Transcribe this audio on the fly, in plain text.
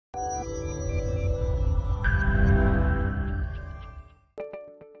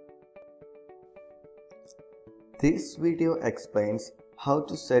This video explains how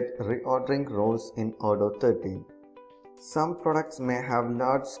to set reordering rules in Odoo 13. Some products may have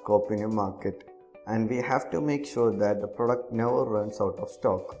large scope in a market, and we have to make sure that the product never runs out of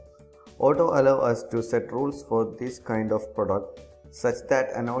stock. Odoo allows us to set rules for this kind of product such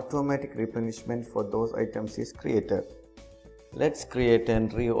that an automatic replenishment for those items is created. Let's create an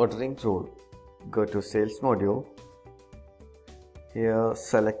reordering rule. Go to Sales module. Here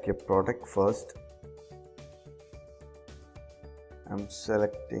select a product first. I'm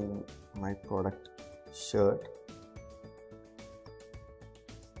selecting my product shirt.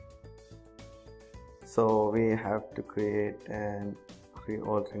 So we have to create an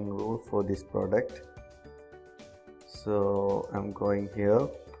reordering rule for this product. So I'm going here,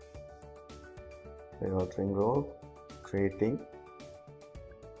 reordering rule, creating.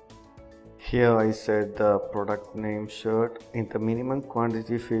 Here I set the product name shirt. In the minimum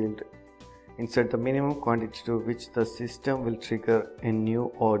quantity field, insert the minimum quantity to which the system will trigger a new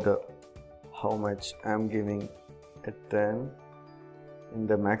order. How much? I'm giving a 10. In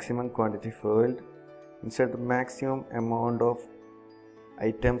the maximum quantity field, insert the maximum amount of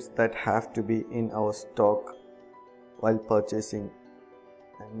items that have to be in our stock while purchasing.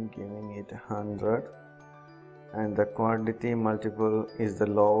 I'm giving it 100, and the quantity multiple is the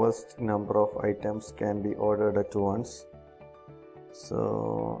lowest number of items can be ordered at once.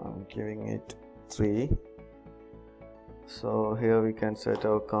 So I'm giving it 3. So here we can set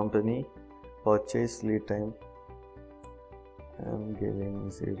our company purchase lead time. I'm giving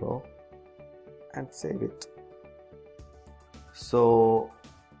 0 and save it. So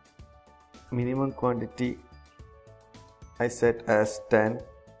minimum quantity I set as 10.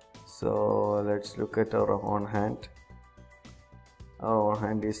 So let's look at our on hand. Our on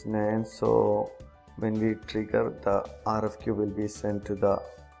hand is 9. So when we trigger, the RFQ will be sent to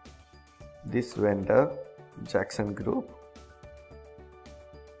this vendor, Jackson Group.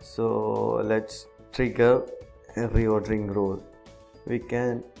 So let's trigger a reordering rule. We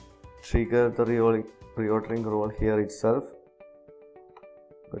can trigger the reordering rule here itself.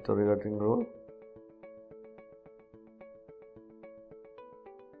 Go to reordering rule.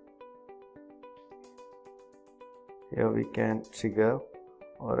 Here we can trigger,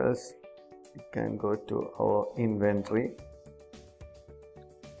 or else we can go to our inventory,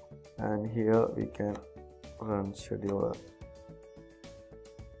 and here we can run scheduler.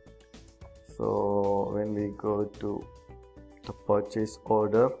 So when we go to the purchase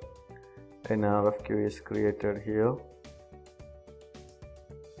order, an RFQ is created here.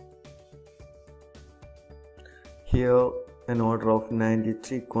 Here an order of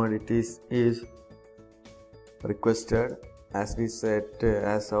 93 quantities is requested, as we set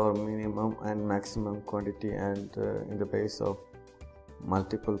as our minimum and maximum quantity, and in the base of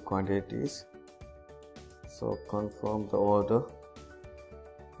multiple quantities. So confirm the order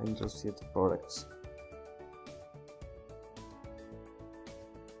and receive the products.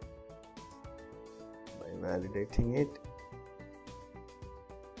 By validating it,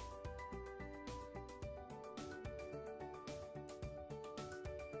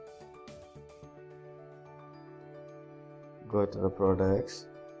 go to the products.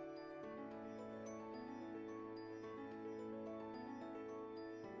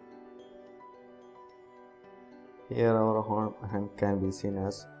 Here our on hand can be seen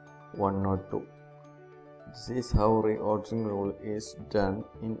as 1 or 2. This is how reordering rule is done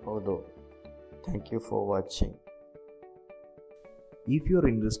in Odoo. Thank you for watching. If you are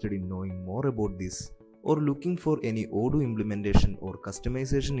interested in knowing more about this or looking for any Odoo implementation or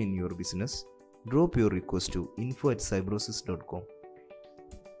customization in your business, drop your request to info@cybrosys.com.